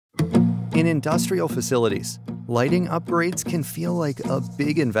In industrial facilities, lighting upgrades can feel like a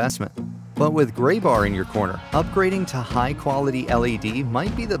big investment. But with Graybar in your corner, upgrading to high-quality LED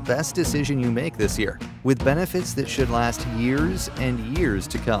might be the best decision you make this year, with benefits that should last years and years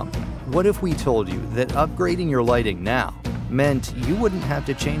to come. What if we told you that upgrading your lighting now meant you wouldn't have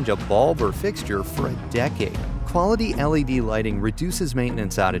to change a bulb or fixture for a decade? Quality LED lighting reduces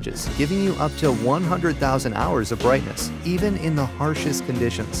maintenance outages, giving you up to 100,000 hours of brightness, even in the harshest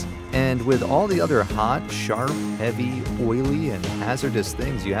conditions. And with all the other hot, sharp, heavy, oily, and hazardous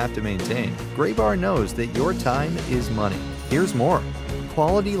things you have to maintain, Graybar knows that your time is money. Here's more.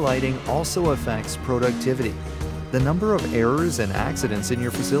 Quality lighting also affects productivity, the number of errors and accidents in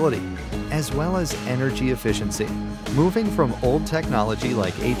your facility, as well as energy efficiency. Moving from old technology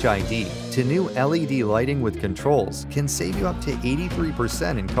like HID to new LED lighting with controls can save you up to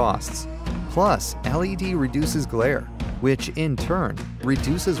 83% in costs. Plus, LED reduces glare, which in turn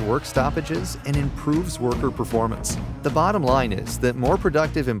reduces work stoppages and improves worker performance. The bottom line is that more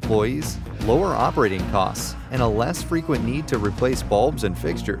productive employees, lower operating costs, and a less frequent need to replace bulbs and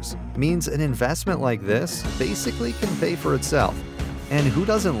fixtures means an investment like this basically can pay for itself. And who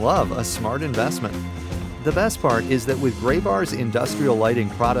doesn't love a smart investment? The best part is that with Graybar's industrial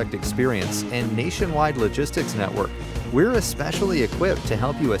lighting product experience and nationwide logistics network, we're especially equipped to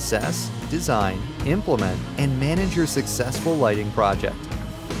help you assess, design, implement, and manage your successful lighting project.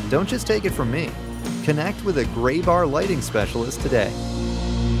 Don't just take it from me. Connect with a Graybar lighting specialist today.